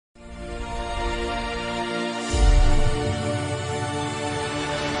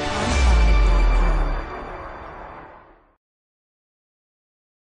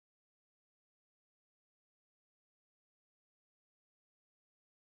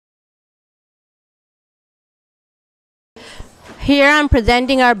Here I'm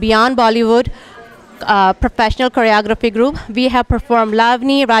presenting our Beyond Bollywood professional choreography group. We have performed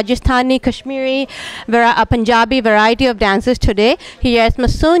Lavani, Rajasthani, Kashmiri, a Punjabi variety of dances today here at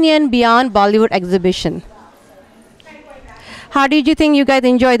Smithsonian Beyond Bollywood exhibition. How did you think you guys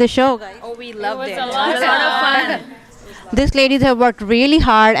enjoyed the show, guys? Oh, we loved it. It was a lot of fun. These ladies have worked really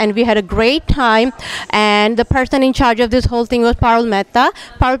hard and we had a great time, and the person in charge of this whole thing was Parul Mehta.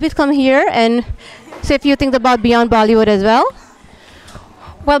 Parul, please come here and say a few things about Beyond Bollywood as well.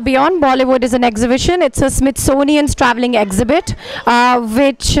 Well, Beyond Bollywood is an exhibition. It's a Smithsonian's traveling exhibit,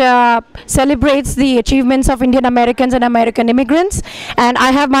 which celebrates the achievements of Indian Americans and American immigrants. And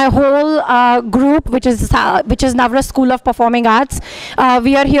I have my whole group, which is Navrus School of Performing Arts.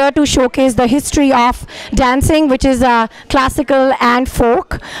 We are here to showcase the history of dancing, which is classical and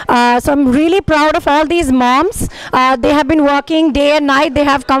folk. So I'm really proud of all these moms. They have been working day and night. They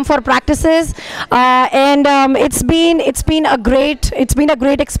have come for practices, and it's been a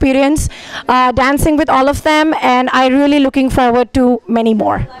great experience dancing with all of them, and I'm really looking forward to many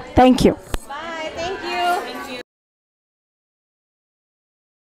more. Thank you.